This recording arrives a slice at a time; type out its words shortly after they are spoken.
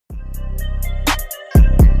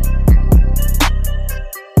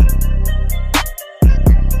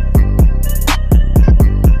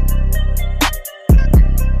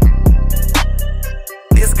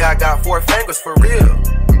for real.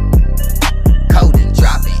 Coding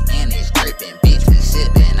dropping and it's dripping, bitch we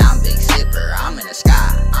sipping. I'm big sipper, I'm in the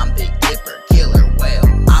sky, I'm big dipper, killer whale.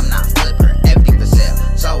 I'm not flipper, everything for sale.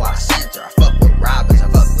 So I center, I fuck with robbers, I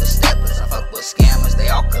fuck with steppers, I fuck with scammers, they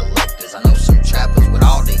all collectors. I know some trappers with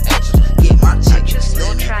all the extras. Get my chick, just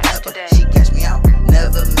let me pepper. She catch me out,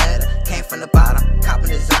 never met her. Came from the bottom,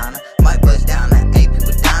 copping designer. Might buzz down the AP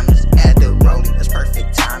with diamonds. Add the rollie, that's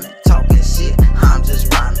perfect timing. Talking shit, I'm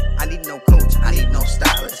just rhyming. I need no coach, I need no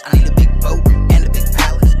stylist. I need a big boat and a big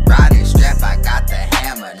palace. Riding strap, I got the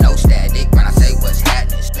hammer. No static when I say what's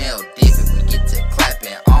happening. Smell different, we get to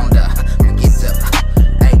clapping on the, we get to,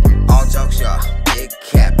 hey, all jokes y'all. Big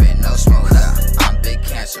capping, no smoke, I'm big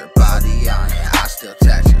cancer, body on it. I still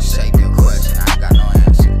tax her, shape your question, I got no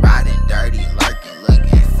answer. Riding dirty, lurking,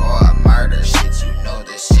 looking for a murder. Shit, you know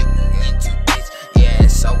this shit we into, bitch. Yeah,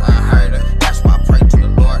 it's so unheard of. That's why I pray to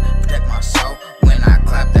the Lord, protect my soul when I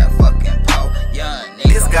clap that fucking pole. Young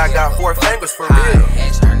nigga, This guy got 4 fingers for real.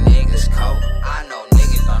 Extra niggas cold. I know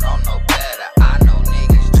niggas don't know no better. I know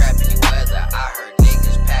niggas trapping the weather. I heard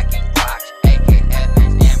niggas packing Glocks, AKF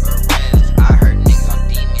and Berettas. I heard niggas on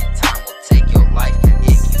demon time will take your life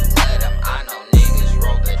if you let them. I know niggas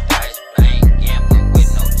roll the dice, but ain't gambling with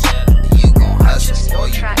no cheddar. You gon' hustle or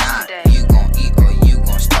you not. You gon' eat or you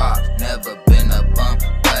gon' starve. Never been a bum,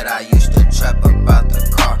 but I used to trap about the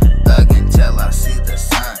car. Thug until I see the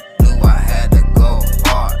sun. Knew I had to go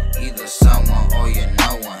hard. Either someone or you're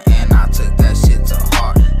no one. And I took that shit to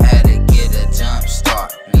heart. Had to get a jump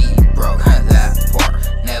start. Me broke that part.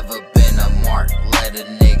 Never been a mark. Let a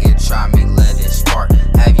nigga try me, let it spark.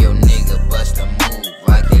 Have your nigga bust a move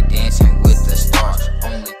like they dancing with the stars.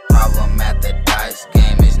 Only problem at the dice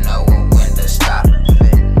game is knowing when to stop.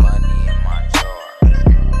 Fitting money in my jar.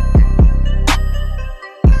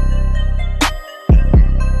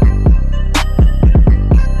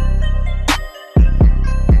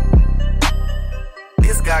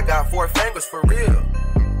 This guy got 4 fingers for real.